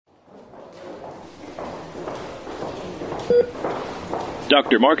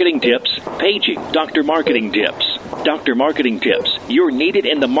Dr. Marketing Tips, paging Dr. Marketing Tips. Dr. Marketing Tips, you're needed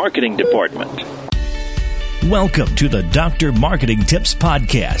in the marketing department. Welcome to the Dr. Marketing Tips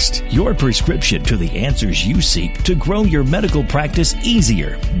Podcast, your prescription to the answers you seek to grow your medical practice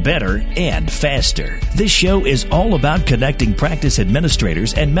easier, better, and faster. This show is all about connecting practice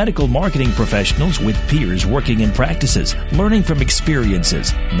administrators and medical marketing professionals with peers working in practices, learning from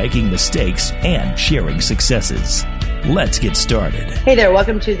experiences, making mistakes, and sharing successes. Let's get started. Hey there,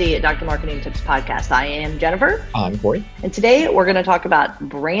 welcome to the Dr. Marketing Tips Podcast. I am Jennifer. I'm Corey. And today we're going to talk about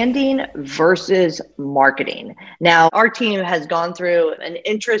branding versus marketing. Now, our team has gone through an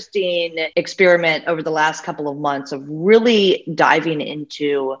interesting experiment over the last couple of months of really diving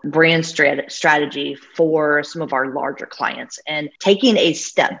into brand strategy for some of our larger clients and taking a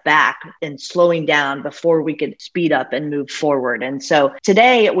step back and slowing down before we could speed up and move forward. And so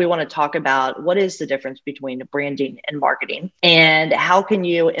today we want to talk about what is the difference between branding and marketing, and how can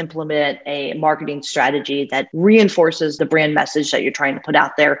you implement a marketing strategy that reinforces the brand message that you're trying to put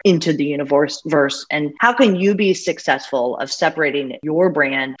out there into the universe, and how can you be successful of separating your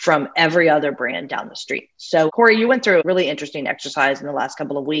brand from every other brand down the street. So Corey, you went through a really interesting exercise in the last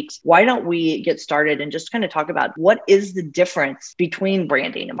couple of weeks. Why don't we get started and just kind of talk about what is the difference between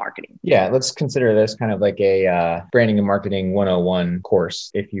branding and marketing? Yeah, let's consider this kind of like a branding and marketing 101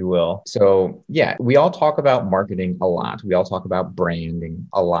 course, if you will. So yeah, we all talk about marketing a lot. We all talk about branding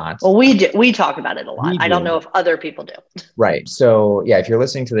a lot. Well, we talk about it a lot. I don't know if other people do. Right. So yeah, if you're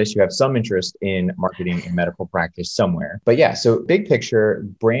listening to this, you have some interest in marketing and medical practice somewhere. But yeah, so big picture,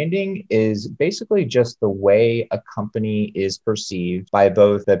 branding is basically just the way a company is perceived by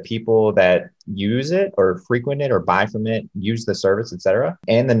both the people that use it or frequent it or buy from it, use the service, etc.,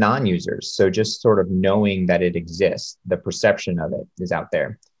 and the non-users. So just sort of knowing that it exists, the perception of it is out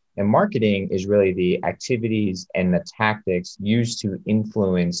there. And marketing is really the activities and the tactics used to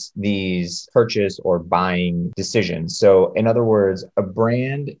influence these purchase or buying decisions. So in other words, a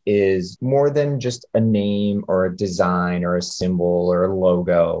brand is more than just a name or a design or a symbol or a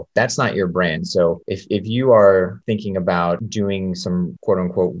logo. That's not your brand. So if you are thinking about doing some quote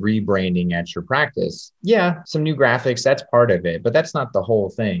unquote rebranding at your practice, yeah, some new graphics, that's part of it, but that's not the whole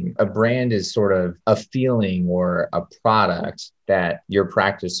thing. A brand is sort of a feeling or a product that your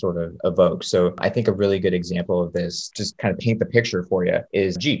practice sort of evokes. So I think a really good example of this, just kind of paint the picture for you,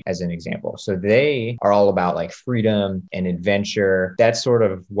 is Jeep as an example. So they are all about like freedom and adventure. That's sort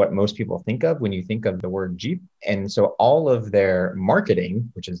of what most people think of when you think of the word Jeep. And so all of their marketing,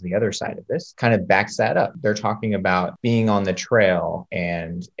 which is the other side of this, kind of backs that up. They're talking about being on the trail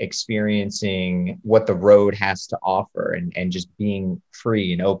and experiencing what the road has to offer and just being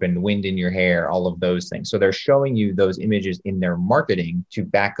free and open, wind in your hair, all of those things. So they're showing you those images in their marketing to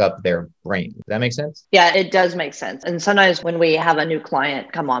back up their brand. Does that make sense? Yeah, it does make sense. And sometimes when we have a new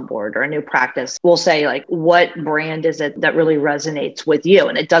client come on board or a new practice, we'll say like, what brand is it that really resonates with you?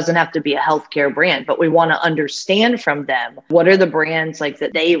 And it doesn't have to be a healthcare brand, but we want to understand from them, what are the brands like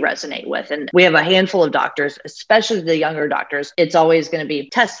that they resonate with? And we have a handful of doctors, especially the younger doctors. It's always going to be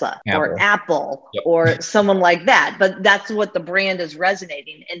Tesla or Apple or someone like that. But that's what the brand is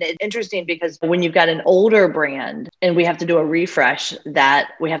resonating. And it's interesting because when you've got an older brand and we have to do a refresh,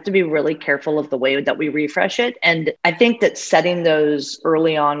 that we have to be really careful of the way that we refresh it. And I think that setting those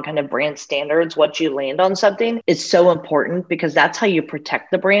early on kind of brand standards, once you land on something, is so important because that's how you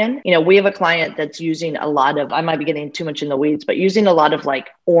protect the brand. You know, we have a client that's using a lot of, I might be getting too much in the weeds, but using a lot of like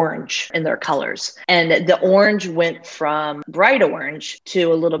orange in their colors. And the orange went from bright orange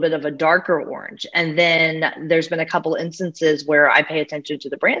to a little bit of a darker orange. And then there's been a couple instances where I pay attention to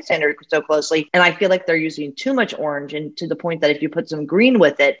the brand standard so closely, and I feel like they're using too much orange, and to the point that if you put some green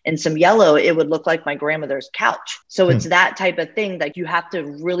with it and some yellow, it would look like my grandmother's couch. So it's that type of thing that you have to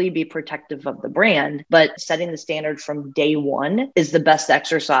really be protective of the brand, but setting the standard from day one is the best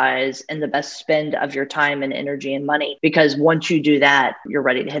exercise and the best spend of your time and energy and money, because once you do that, you're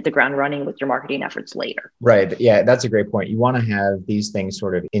ready to hit the ground running with your marketing efforts later. Right. Yeah, that's a great point. You want to have these things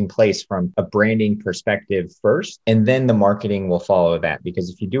sort of in place from a branding perspective first, and then the marketing will follow that. Because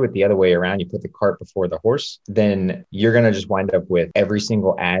if you do it the other way around, you put the cart before the horse, then you're going to just wind up with every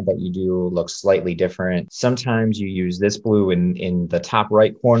single ad that you do looks slightly different. Sometimes you use this blue in the top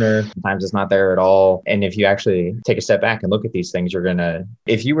right corner. Sometimes it's not there at all. And if you actually take a step back and look at these things, you're going to,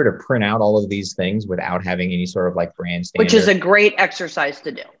 if you were to print out all of these things without having any sort of like brand standard, which is a great exercise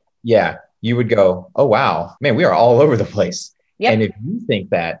to do. Yeah. You would go, oh, wow, man, we are all over the place. Yep. And if you think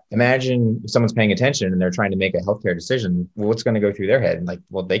that, imagine if someone's paying attention and they're trying to make a healthcare decision, well, what's going to go through their head? Like,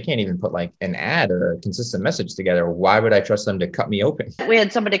 well, they can't even put like an ad or a consistent message together. Why would I trust them to cut me open? We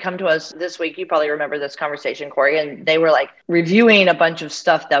had somebody come to us this week. You probably remember this conversation, Corey, and they were like reviewing a bunch of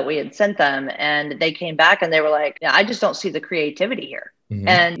stuff that we had sent them. And they came back and they were like, yeah, I just don't see the creativity here. Mm-hmm.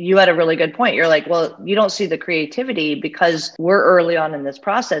 And you had a really good point. You're like, well, you don't see the creativity because we're early on in this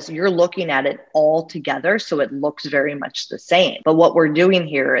process. You're looking at it all together, so it looks very much the same. But what we're doing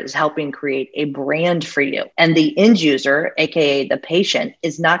here is helping create a brand for you. And the end user, AKA the patient,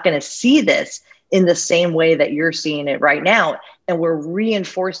 is not going to see this in the same way that you're seeing it right now. And we're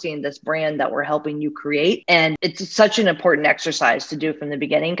reinforcing this brand that we're helping you create. And it's such an important exercise to do from the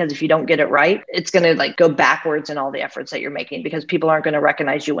beginning, because if you don't get it right, it's going to like go backwards in all the efforts that you're making, because people aren't going to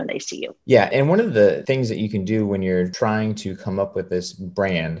recognize you when they see you. Yeah. And one of the things that you can do when you're trying to come up with this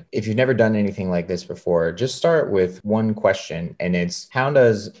brand, if you've never done anything like this before, just start with one question. And it's, how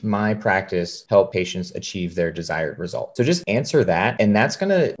does my practice help patients achieve their desired result? So just answer that. And that's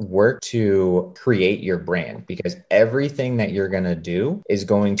going to work to create your brand, because everything that you're going to do is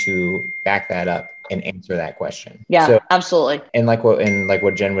going to back that up and answer that question. Yeah, so, absolutely. And like what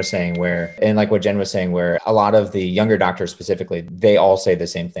Jen was saying, where a lot of the younger doctors specifically, they all say the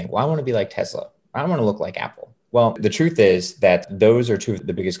same thing. Well, I want to be like Tesla. I want to look like Apple. Well, the truth is that those are two of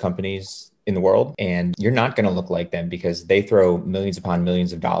the biggest companies in the world, and you're not going to look like them because they throw millions upon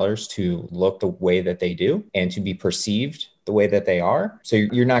millions of dollars to look the way that they do and to be perceived the way that they are. So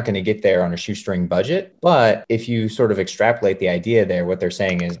you're not going to get there on a shoestring budget. But if you sort of extrapolate the idea there, what they're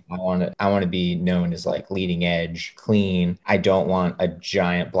saying is, I want to be known as like leading edge, clean. I don't want a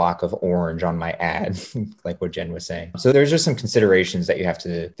giant block of orange on my ad, like what Jen was saying. So there's just some considerations that you have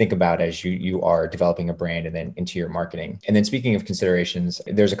to think about as you are developing a brand and then into your marketing. And then speaking of considerations,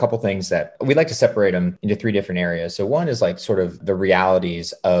 there's a couple things that we like to separate them into three different areas. So one is like sort of the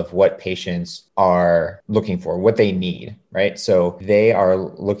realities of what patients are looking for, what they need, right? So they are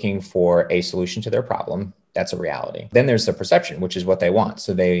looking for a solution to their problem. That's a reality. Then there's the perception, which is what they want.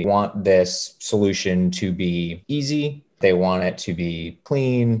 So they want this solution to be easy. They want it to be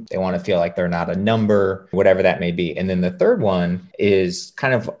clean. They want to feel like they're not a number, whatever that may be. And then the third one is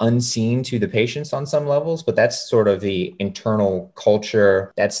kind of unseen to the patients on some levels, but that's sort of the internal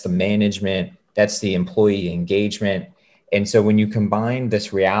culture. That's the management. That's the employee engagement. And so when you combine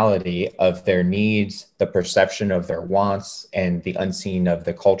this reality of their needs, the perception of their wants, and the unseen of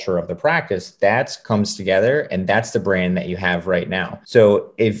the culture of the practice, that comes together. And that's the brand that you have right now.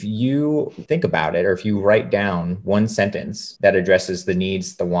 So if you think about it, or if you write down one sentence that addresses the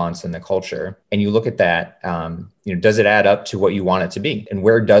needs, the wants, and the culture, and you look at that, does it add up to what you want it to be? And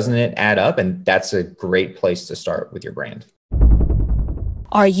where doesn't it add up? And that's a great place to start with your brand.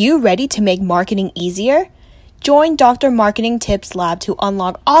 Are you ready to make marketing easier? Join Dr. Marketing Tips Lab to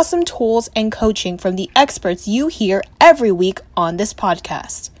unlock awesome tools and coaching from the experts you hear every week on this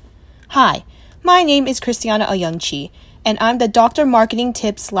podcast. Hi, my name is Christiana Oyungchi, and I'm the Dr. Marketing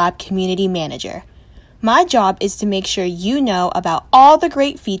Tips Lab Community Manager. My job is to make sure you know about all the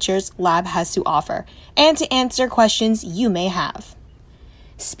great features Lab has to offer and to answer questions you may have.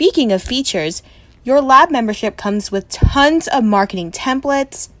 Speaking of features, your Lab membership comes with tons of marketing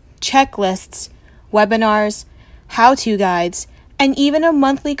templates, checklists, webinars, how-to guides, and even a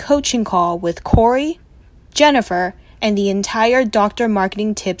monthly coaching call with Corey, Jennifer, and the entire Dr.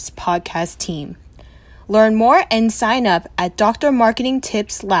 Marketing Tips podcast team. Learn more and sign up at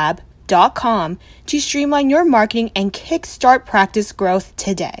drmarketingtipslab.com to streamline your marketing and kickstart practice growth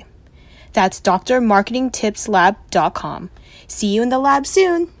today. That's drmarketingtipslab.com. See you in the lab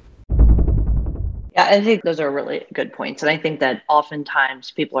soon. Yeah, I think those are really good points. And I think that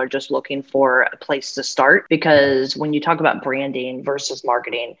oftentimes people are just looking for a place to start, because when you talk about branding versus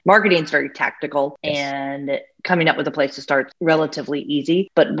marketing is very tactical, and coming up with a place to start is relatively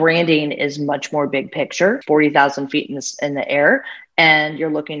easy. But branding is much more big picture, 40,000 feet in the air. And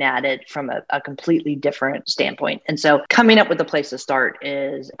you're looking at it from a completely different standpoint. And so coming up with a place to start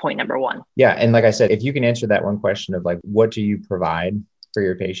is point number one. Yeah. And like I said, if you can answer that one question of like, what do you provide for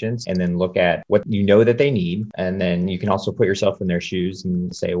your patients, and then look at what you know that they need. And then you can also put yourself in their shoes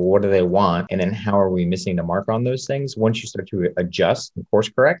and say, well, what do they want? And then how are we missing the mark on those things? Once you start to adjust and course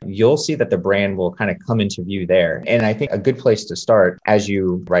correct, you'll see that the brand will kind of come into view there. And I think a good place to start, as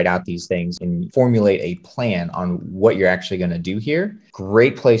you write out these things and formulate a plan on what you're actually going to do here,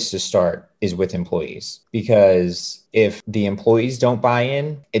 great place to start is with employees, because if the employees don't buy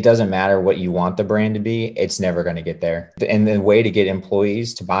in, it doesn't matter what you want the brand to be, it's never going to get there. And the way to get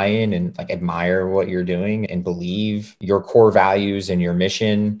employees to buy in and like admire what you're doing and believe your core values and your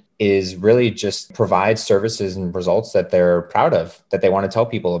mission is really just provide services and results that they're proud of, that they want to tell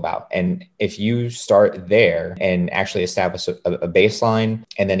people about. And if you start there and actually establish a baseline,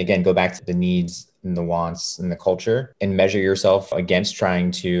 and then again, go back to the needs and the wants and the culture and measure yourself against trying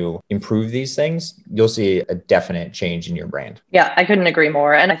to improve these things, you'll see a definite change in your brand. Yeah, I couldn't agree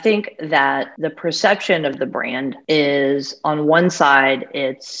more. And I think that the perception of the brand is, on one side,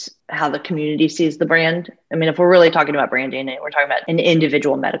 it's how the community sees the brand. I mean, if we're really talking about branding and we're talking about an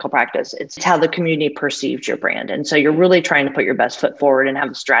individual medical practice, it's how the community perceives your brand. And so you're really trying to put your best foot forward and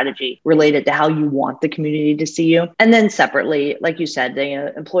have a strategy related to how you want the community to see you. And then separately, like you said,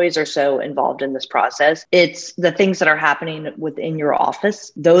 employees are so involved in this process. It's the things that are happening within your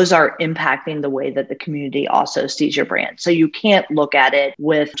office. Those are impacting the way that the community also sees your brand. So you can't look at it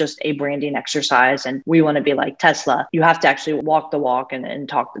with just a branding exercise and we want to be like Tesla. You have to actually walk the walk and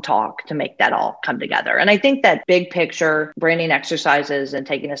talk the talk to make that all come together. And I think that big picture branding exercises and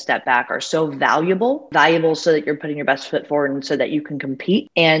taking a step back are so valuable so that you're putting your best foot forward and so that you can compete.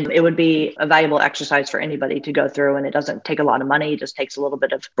 And it would be a valuable exercise for anybody to go through. And it doesn't take a lot of money. It just takes a little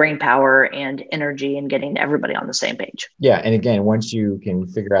bit of brain power and energy and getting everybody on the same page. Yeah. And again, once you can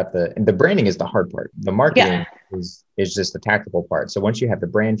figure out the branding is the hard part. The marketing is just the tactical part. So once you have the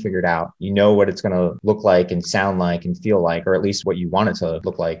brand figured out, you know what it's going to look like and sound like and feel like, or at least what you want it to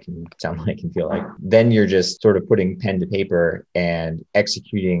look like and sound like and feel like, then you're just sort of putting pen to paper and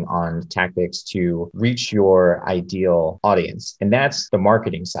executing on tactics to reach your ideal audience. And that's the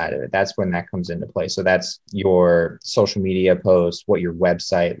marketing side of it. That's when that comes into play. So that's your social media posts, what your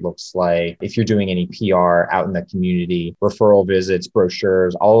website looks like. If you're doing any PR out in the community, referral visits,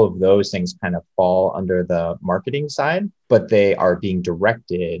 brochures, all of those things kind of fall under the marketing side, but they are being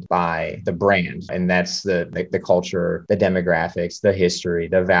directed by the brand. And that's the culture, the demographics, the history,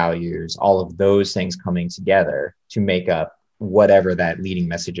 the values, all of those things coming together to make up whatever that leading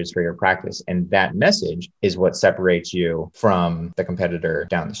message is for your practice. And that message is what separates you from the competitor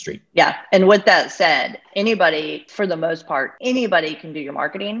down the street. Yeah. And with that said, anybody, for the most part, anybody can do your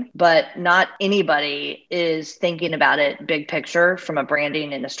marketing, but not anybody is thinking about it big picture from a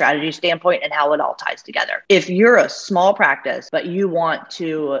branding and a strategy standpoint and how it all ties together. If you're a small practice, but you want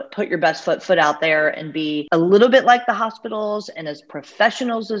to put your best foot out there and be a little bit like the hospitals and as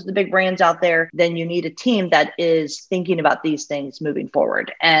professionals as the big brands out there, then you need a team that is thinking about these things moving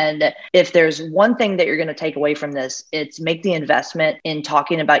forward. And if there's one thing that you're going to take away from this, it's make the investment in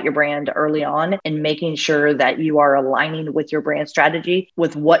talking about your brand early on and making sure that you are aligning with your brand strategy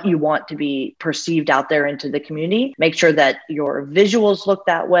with what you want to be perceived out there into the community. Make sure that your visuals look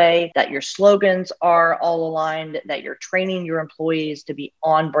that way, that your slogans are all aligned, that you're training your employees to be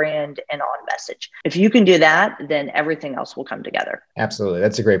on brand and on message. If you can do that, then everything else will come together. Absolutely.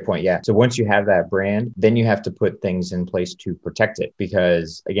 That's a great point. Yeah. So once you have that brand, then you have to put things in place to protect it,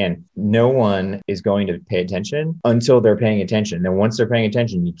 because again, no one is going to pay attention until they're paying attention. And once they're paying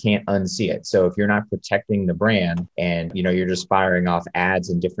attention, you can't unsee it. So if you're not protecting the brand and you're just firing off ads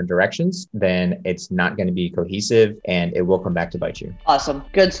in different directions, then it's not going to be cohesive and it will come back to bite you. Awesome.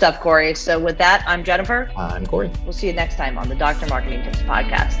 Good stuff, Corey. So with that, I'm Jennifer. I'm Corey. We'll see you next time on the Dr. Marketing Tips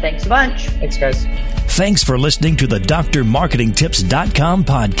podcast. Thanks a bunch. Thanks, guys. Thanks for listening to the drmarketingtips.com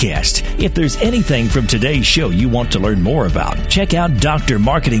podcast. If there's anything from today's show you want to learn more about, check out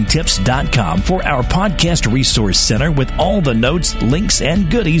drmarketingtips.com for our podcast resource center with all the notes, links, and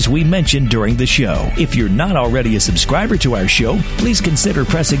goodies we mentioned during the show. If you're not already a subscriber to our show, please consider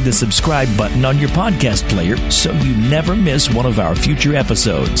pressing the subscribe button on your podcast player so you never miss one of our future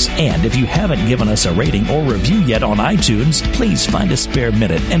episodes. And if you haven't given us a rating or review yet on iTunes, please find a spare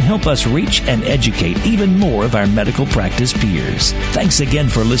minute and help us reach and educate even more of our medical practice peers. Thanks again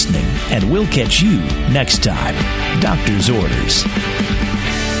for listening, and we'll catch you next time. Doctor's Orders.